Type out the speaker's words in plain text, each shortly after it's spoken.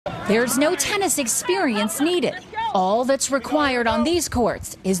There's no tennis experience needed. All that's required on these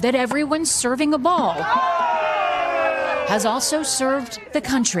courts is that everyone serving a ball has also served the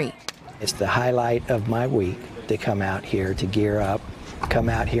country. It's the highlight of my week to come out here to gear up, come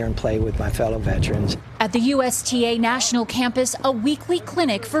out here and play with my fellow veterans. At the USTA National Campus, a weekly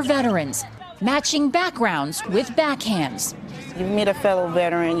clinic for veterans, matching backgrounds with backhands. You meet a fellow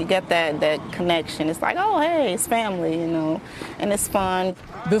veteran, you get that connection. It's like, oh, hey, it's family, you know, and it's fun.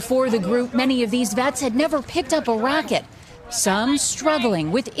 Before the group, many of these vets had never picked up a racket, some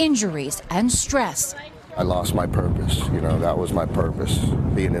struggling with injuries and stress. I lost my purpose, you know, that was my purpose,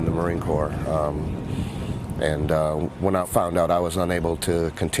 being in the Marine Corps. And when I found out I was unable to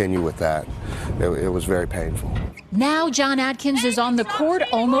continue with that, it was very painful. Now John Atkins is on the court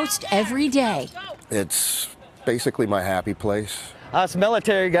almost every day. It's basically my happy place. Us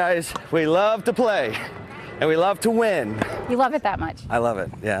military guys, we love to play and we love to win. You love it that much? I love it,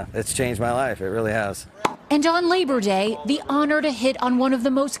 yeah. It's changed my life, it really has. And on Labor Day, the honor to hit on one of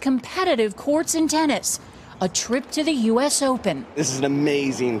the most competitive courts in tennis, a trip to the U.S. Open. This is an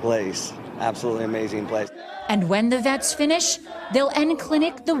amazing place, absolutely amazing place. And when the vets finish, they'll end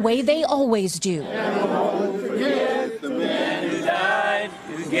clinic the way they always do. Forget the man who died,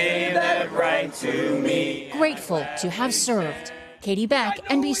 who gave that right to me. Grateful to have served. Katie Beck,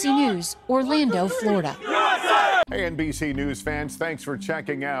 NBC News, Orlando, Florida. Hey, NBC News fans, thanks for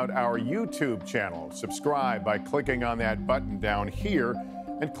checking out our YouTube channel. Subscribe by clicking on that button down here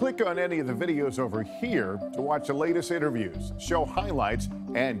and click on any of the videos over here to watch the latest interviews, show highlights,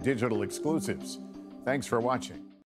 and digital exclusives. Thanks for watching.